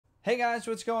Hey guys,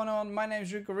 what's going on? My name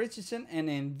is Rico and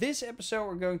in this episode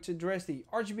we're going to address the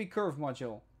RGB curve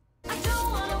module.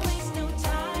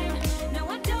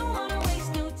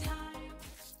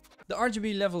 The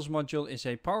RGB Levels module is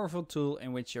a powerful tool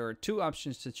in which there are two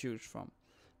options to choose from.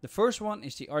 The first one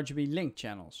is the RGB Linked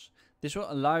channels. This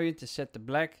will allow you to set the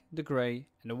black, the gray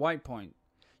and the white point.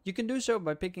 You can do so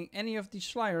by picking any of these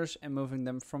sliders and moving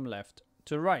them from left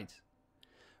to right.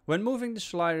 When moving the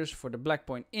sliders for the black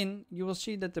point in, you will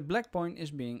see that the black point is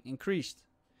being increased.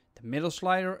 The middle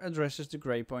slider addresses the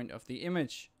gray point of the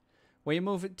image. When you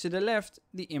move it to the left,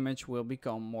 the image will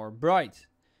become more bright.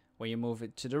 When you move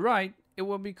it to the right, it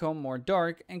will become more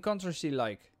dark and contrasty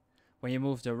like. When you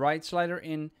move the right slider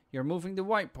in, you're moving the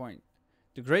white point.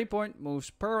 The gray point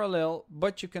moves parallel,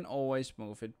 but you can always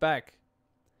move it back.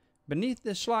 Beneath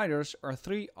the sliders are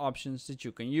three options that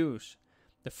you can use.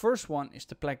 The first one is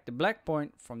to pick the black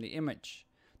point from the image.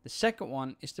 The second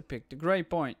one is to pick the gray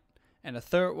point. And the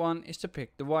third one is to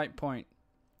pick the white point.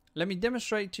 Let me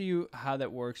demonstrate to you how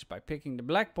that works by picking the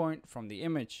black point from the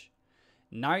image.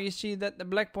 Now you see that the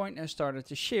black point has started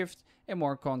to shift and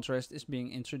more contrast is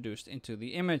being introduced into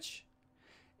the image.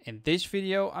 In this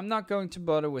video I'm not going to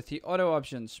bother with the auto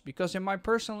options because in my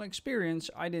personal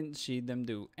experience I didn't see them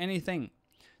do anything.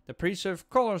 The preserved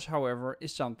colors, however,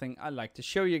 is something I like to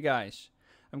show you guys.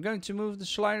 I'm going to move the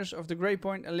sliders of the gray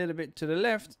point a little bit to the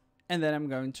left and then I'm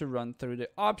going to run through the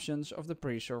options of the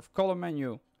preserved color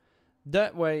menu.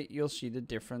 That way you'll see the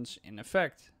difference in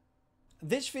effect.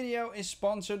 This video is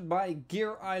sponsored by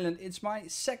Gear Island. It's my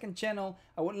second channel.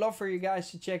 I would love for you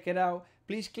guys to check it out.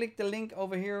 Please click the link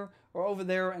over here or over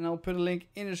there and I'll put a link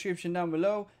in the description down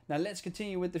below. Now let's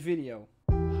continue with the video.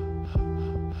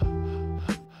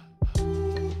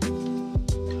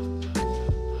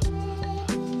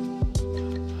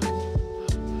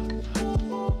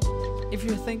 If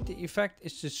you think the effect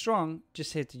is too strong,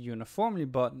 just hit the uniformly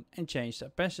button and change the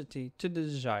opacity to the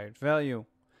desired value.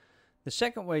 The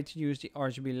second way to use the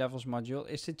RGB Levels module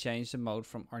is to change the mode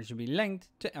from RGB Linked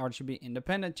to RGB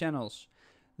independent channels.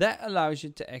 That allows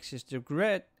you to access the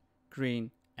red,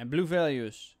 green and blue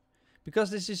values. Because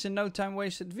this is a no time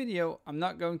wasted video, I'm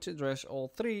not going to address all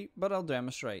three, but I'll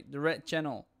demonstrate the red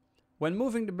channel. When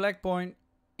moving the black point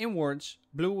inwards,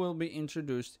 blue will be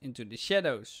introduced into the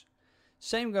shadows.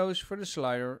 Same goes for the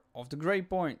slider of the gray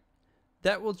point.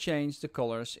 That will change the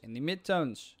colors in the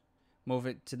midtones. Move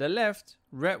it to the left,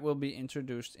 red will be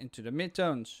introduced into the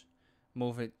midtones.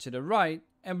 Move it to the right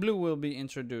and blue will be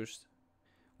introduced.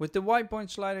 With the white point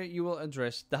slider you will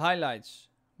address the highlights.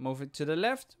 Move it to the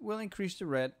left will increase the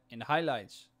red in the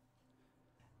highlights.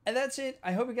 And that's it.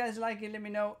 I hope you guys like it. Let me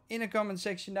know in the comment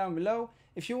section down below.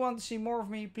 If you want to see more of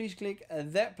me, please click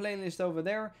that playlist over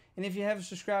there. And if you haven't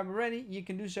subscribed already, you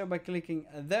can do so by clicking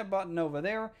that button over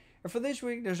there. And for this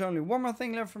week, there's only one more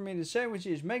thing left for me to say, which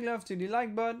is make love to the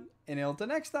like button. And until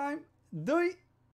next time, doei!